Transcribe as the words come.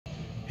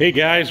Hey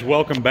guys,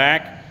 welcome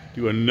back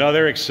to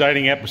another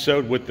exciting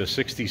episode with the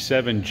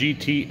 67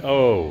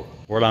 GTO.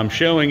 What I'm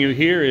showing you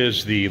here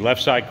is the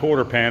left side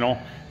quarter panel,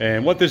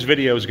 and what this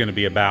video is going to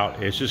be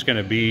about, it's just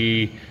going to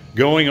be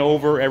going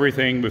over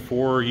everything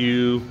before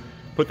you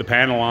put the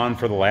panel on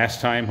for the last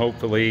time,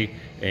 hopefully,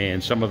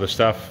 and some of the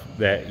stuff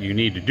that you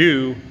need to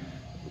do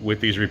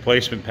with these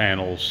replacement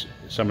panels,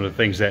 some of the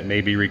things that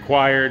may be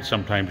required.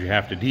 Sometimes you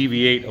have to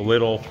deviate a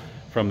little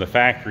from the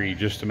factory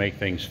just to make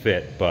things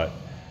fit. But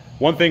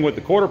one thing with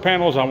the quarter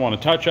panels I want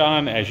to touch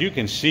on, as you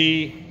can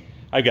see,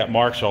 I've got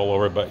marks all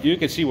over, but you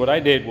can see what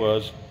I did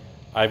was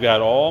I've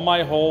got all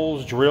my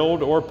holes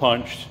drilled or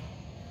punched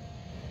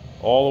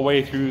all the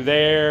way through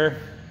there.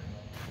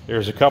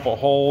 There's a couple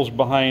holes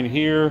behind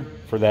here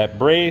for that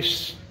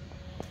brace.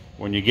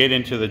 When you get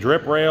into the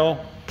drip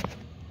rail,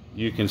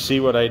 you can see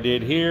what I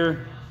did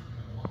here.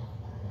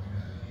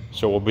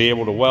 So we'll be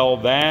able to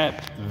weld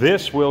that.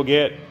 This will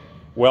get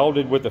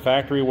welded with the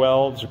factory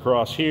welds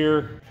across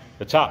here.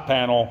 The top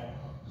panel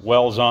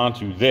welds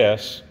onto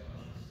this,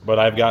 but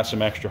I've got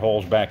some extra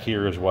holes back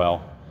here as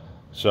well.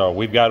 So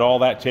we've got all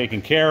that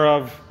taken care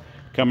of.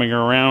 Coming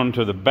around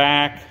to the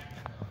back,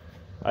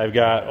 I've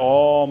got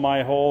all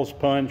my holes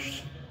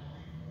punched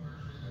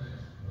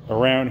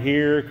around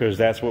here because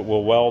that's what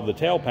we'll weld the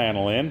tail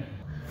panel in.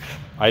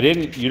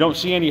 You don't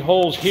see any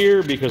holes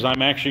here because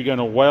I'm actually going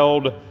to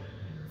weld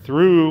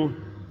through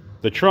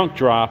the trunk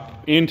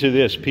drop into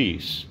this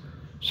piece.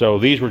 So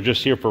these were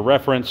just here for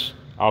reference.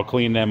 I'll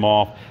clean them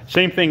off.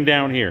 Same thing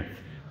down here.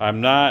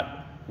 I'm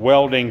not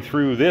welding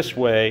through this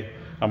way.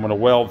 I'm going to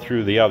weld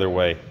through the other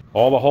way.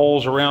 All the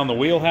holes around the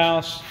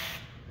wheelhouse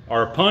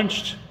are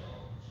punched.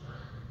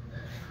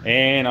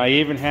 And I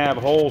even have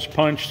holes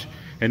punched.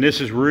 And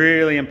this is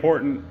really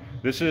important.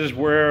 This is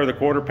where the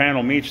quarter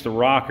panel meets the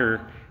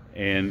rocker.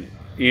 And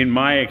in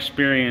my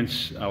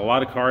experience, a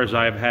lot of cars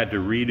I've had to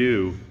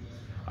redo,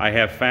 I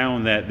have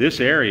found that this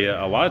area,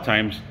 a lot of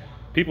times,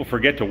 people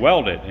forget to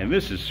weld it, and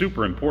this is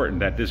super important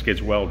that this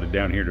gets welded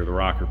down here to the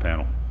rocker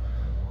panel.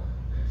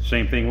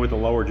 Same thing with the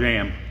lower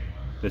jamb.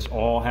 This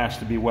all has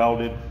to be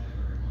welded.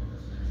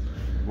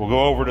 We'll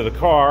go over to the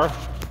car.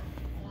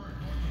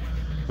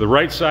 The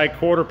right side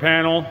quarter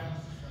panel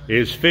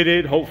is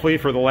fitted, hopefully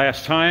for the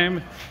last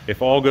time.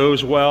 If all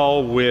goes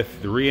well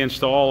with the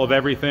reinstall of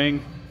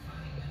everything,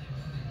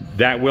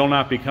 that will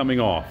not be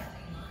coming off.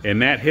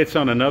 And that hits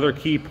on another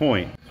key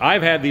point.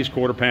 I've had these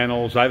quarter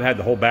panels, I've had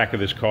the whole back of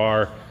this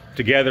car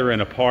together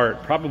and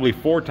apart probably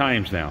 4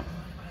 times now,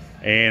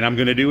 and I'm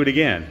going to do it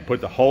again. Put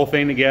the whole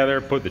thing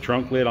together, put the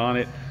trunk lid on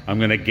it. I'm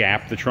going to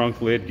gap the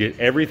trunk lid, get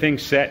everything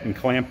set and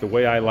clamped the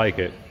way I like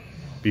it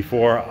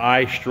before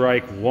I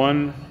strike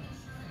one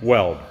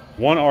weld,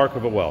 one arc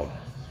of a weld.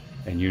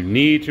 And you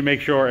need to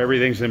make sure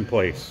everything's in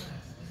place.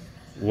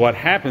 What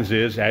happens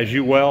is, as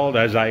you weld,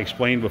 as I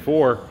explained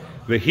before,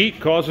 the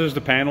heat causes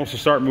the panels to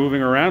start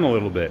moving around a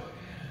little bit.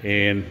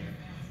 And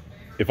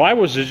if I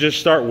was to just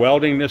start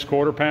welding this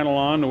quarter panel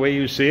on the way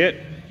you see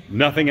it,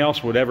 nothing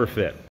else would ever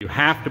fit. You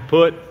have to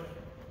put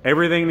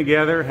everything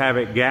together, have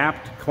it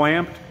gapped,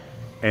 clamped,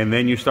 and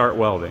then you start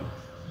welding.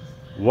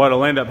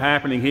 What'll end up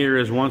happening here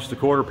is once the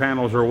quarter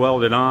panels are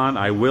welded on,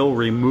 I will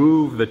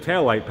remove the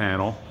taillight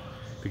panel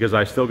because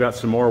I still got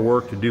some more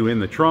work to do in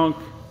the trunk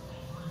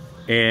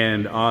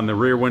and on the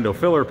rear window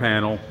filler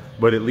panel,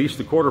 but at least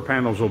the quarter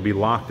panels will be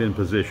locked in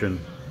position,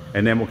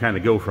 and then we'll kind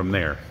of go from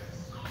there.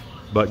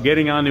 But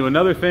getting on to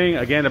another thing,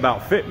 again,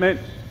 about fitment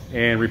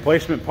and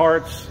replacement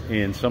parts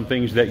and some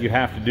things that you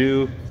have to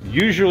do.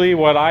 Usually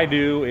what I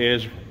do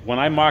is when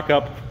I mock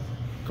up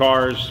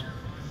cars,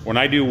 when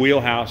I do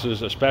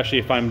wheelhouses, especially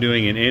if I'm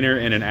doing an inner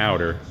and an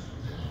outer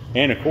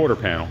and a quarter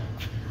panel,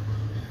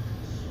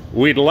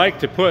 we'd like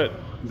to put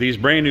these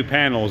brand new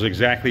panels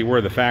exactly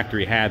where the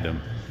factory had them.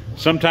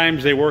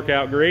 Sometimes they work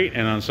out great,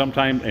 and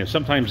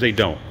sometimes they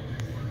don't.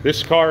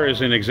 This car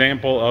is an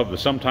example of the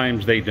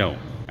sometimes they don't.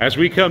 As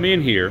we come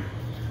in here,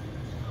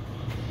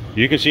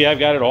 you can see I've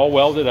got it all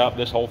welded up.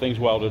 This whole thing's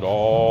welded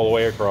all the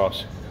way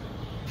across,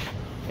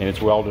 and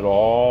it's welded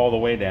all the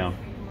way down.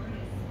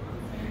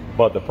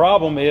 But the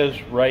problem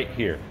is right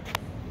here.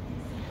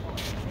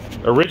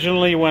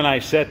 Originally, when I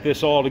set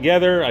this all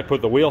together, I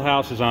put the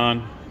wheelhouses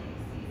on,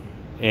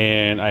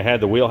 and I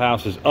had the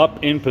wheelhouses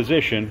up in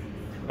position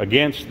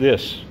against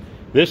this.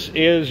 This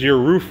is your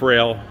roof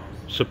rail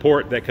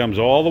support that comes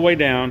all the way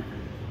down,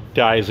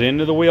 ties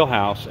into the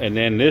wheelhouse, and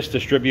then this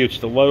distributes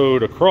the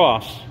load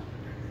across.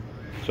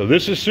 So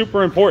this is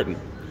super important.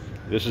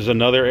 This is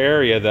another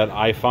area that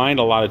I find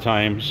a lot of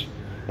times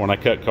when I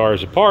cut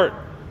cars apart.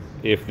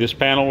 If this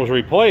panel was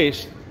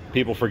replaced,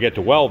 people forget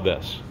to weld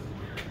this.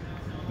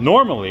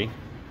 Normally,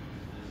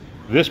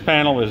 this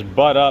panel is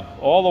butt up,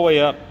 all the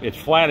way up, it's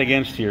flat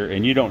against here,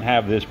 and you don't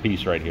have this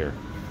piece right here.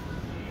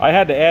 I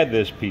had to add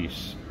this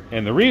piece,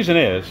 and the reason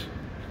is,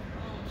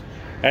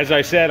 as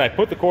I said, I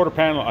put the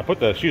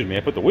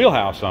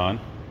wheelhouse on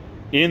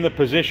in the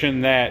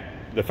position that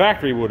the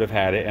factory would have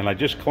had it, and I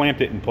just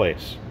clamped it in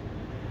place.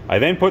 I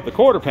then put the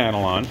quarter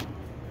panel on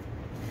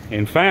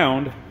and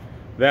found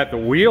that the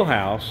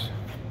wheelhouse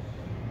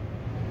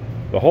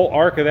The whole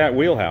arc of that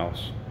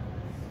wheelhouse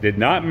did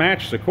not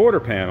match the quarter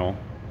panel,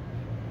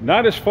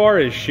 not as far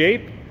as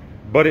shape,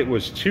 but it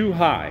was too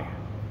high.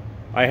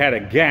 I had a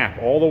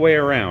gap all the way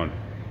around.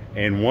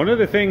 And one of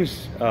the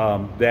things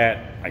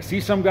that I see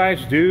some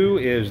guys do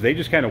is they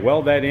just kind of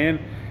weld that in,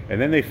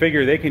 and then they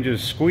figure they can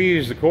just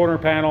squeeze the quarter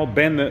panel,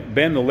 bend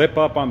the lip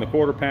up on the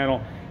quarter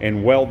panel,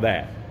 and weld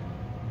that.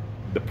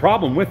 The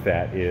problem with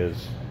that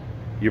is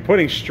you're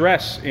putting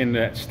stress in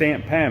that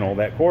stamp panel,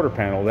 that quarter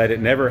panel, that it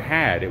never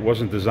had. It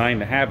wasn't designed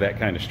to have that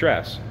kind of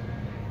stress.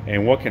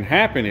 And what can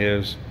happen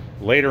is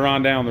later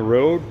on down the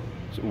road,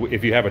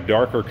 if you have a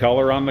darker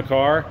color on the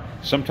car,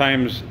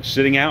 sometimes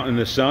sitting out in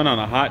the sun on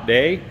a hot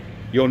day,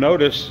 you'll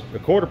notice the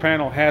quarter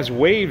panel has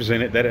waves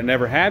in it that it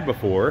never had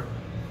before.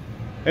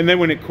 And then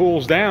when it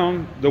cools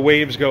down, the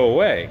waves go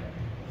away.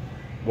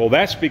 Well,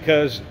 that's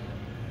because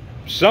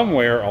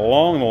somewhere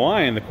along the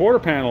line, the quarter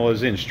panel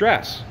is in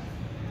stress.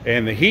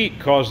 And the heat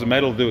caused the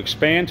metal to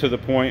expand to the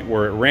point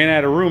where it ran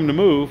out of room to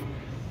move.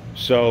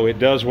 So it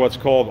does what's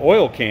called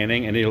oil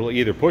canning, and it'll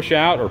either push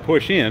out or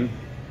push in.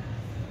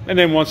 And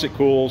then once it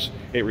cools,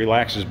 it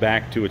relaxes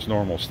back to its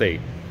normal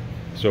state.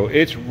 So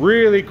it's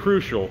really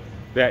crucial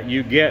that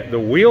you get the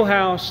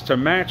wheelhouse to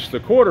match the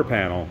quarter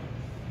panel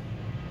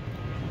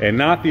and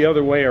not the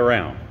other way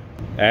around.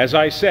 As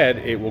I said,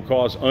 it will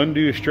cause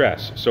undue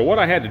stress. So what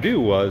I had to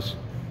do was,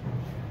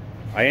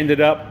 I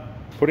ended up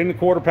putting the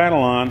quarter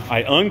panel on,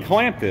 I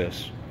unclamped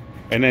this,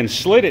 and then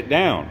slid it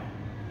down.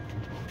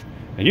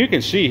 And you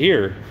can see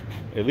here,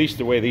 at least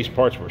the way these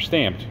parts were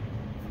stamped,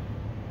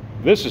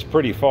 this is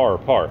pretty far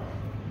apart.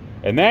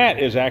 And that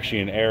is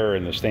actually an error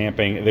in the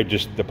stamping. They're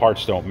just, the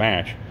parts don't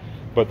match.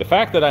 But the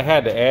fact that I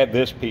had to add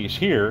this piece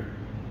here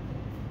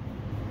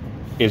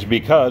is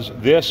because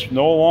this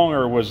no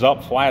longer was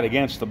up flat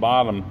against the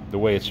bottom the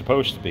way it's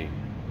supposed to be.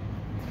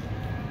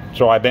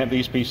 So I bent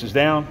these pieces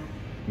down,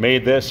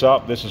 made this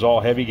up. This is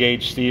all heavy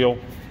gauge steel.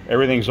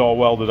 Everything's all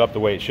welded up the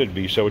way it should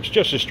be. So it's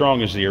just as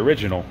strong as the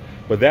original.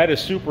 But that is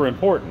super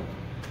important.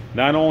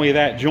 Not only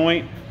that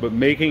joint, but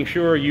making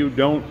sure you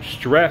don't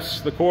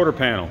stress the quarter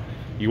panel.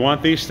 You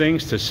want these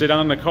things to sit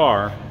on the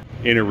car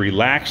in a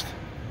relaxed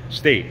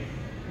state.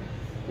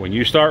 When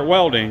you start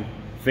welding,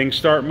 things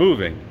start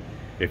moving.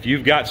 If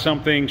you've got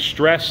something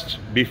stressed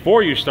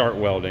before you start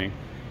welding,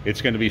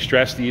 it's going to be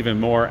stressed even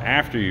more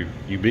after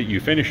you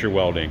finish your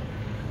welding.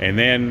 And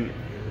then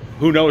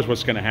who knows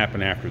what's going to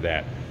happen after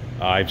that.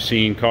 I've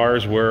seen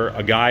cars where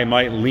a guy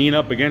might lean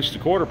up against the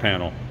quarter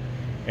panel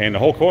and the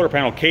whole quarter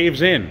panel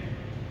caves in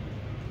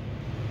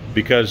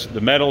because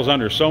the metal is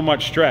under so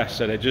much stress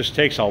that it just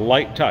takes a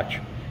light touch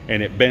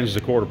and it bends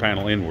the quarter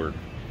panel inward.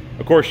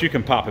 Of course, you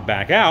can pop it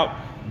back out,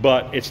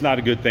 but it's not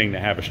a good thing to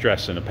have a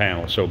stress in the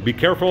panel. So be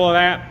careful of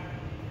that.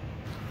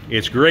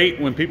 It's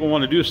great when people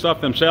want to do stuff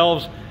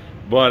themselves,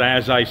 but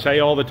as I say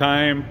all the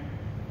time,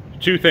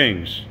 two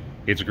things.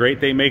 It's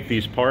great they make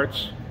these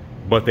parts,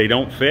 but they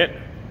don't fit.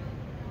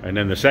 And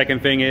then the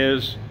second thing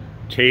is,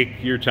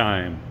 take your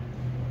time.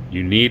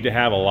 You need to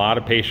have a lot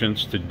of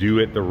patience to do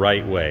it the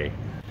right way.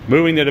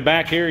 Moving to the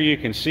back here, you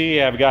can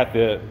see I've got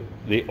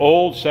the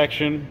old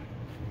section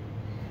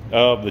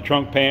of the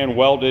trunk pan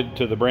welded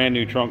to the brand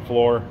new trunk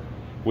floor.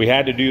 We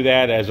had to do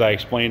that, as I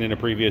explained in a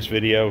previous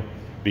video,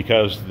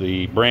 because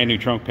the brand new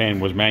trunk pan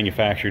was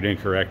manufactured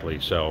incorrectly.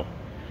 So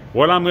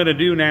what I'm going to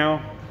do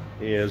now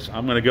is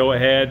I'm going to go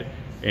ahead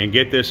and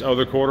get this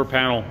other quarter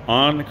panel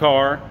on the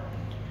car,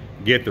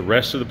 get the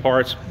rest of the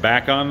parts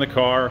back on the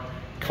car,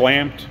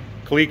 clamped,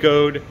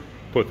 clecoed,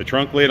 put the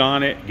trunk lid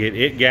on it, get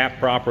it gapped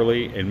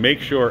properly, and make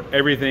sure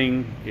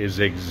everything is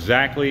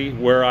exactly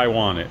where I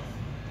want it.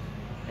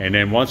 And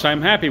then once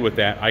I'm happy with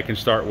that, I can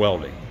start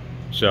welding.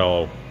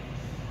 So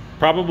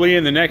probably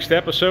in the next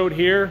episode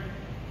here,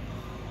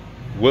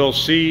 we'll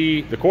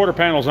see the quarter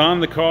panels on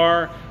the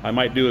car. I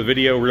might do a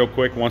video real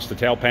quick once the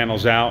tail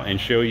panel's out and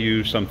show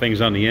you some things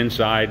on the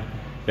inside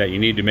that you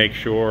need to make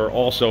sure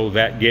also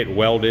that get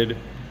welded.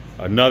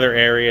 Another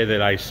area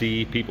that I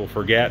see people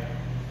forget,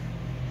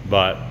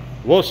 but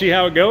we'll see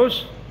how it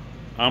goes.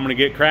 I'm gonna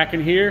get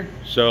cracking here,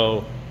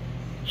 so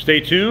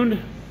stay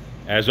tuned.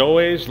 As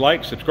always,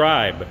 like,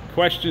 subscribe,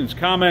 questions,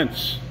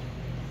 comments,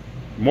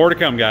 more to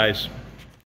come, guys.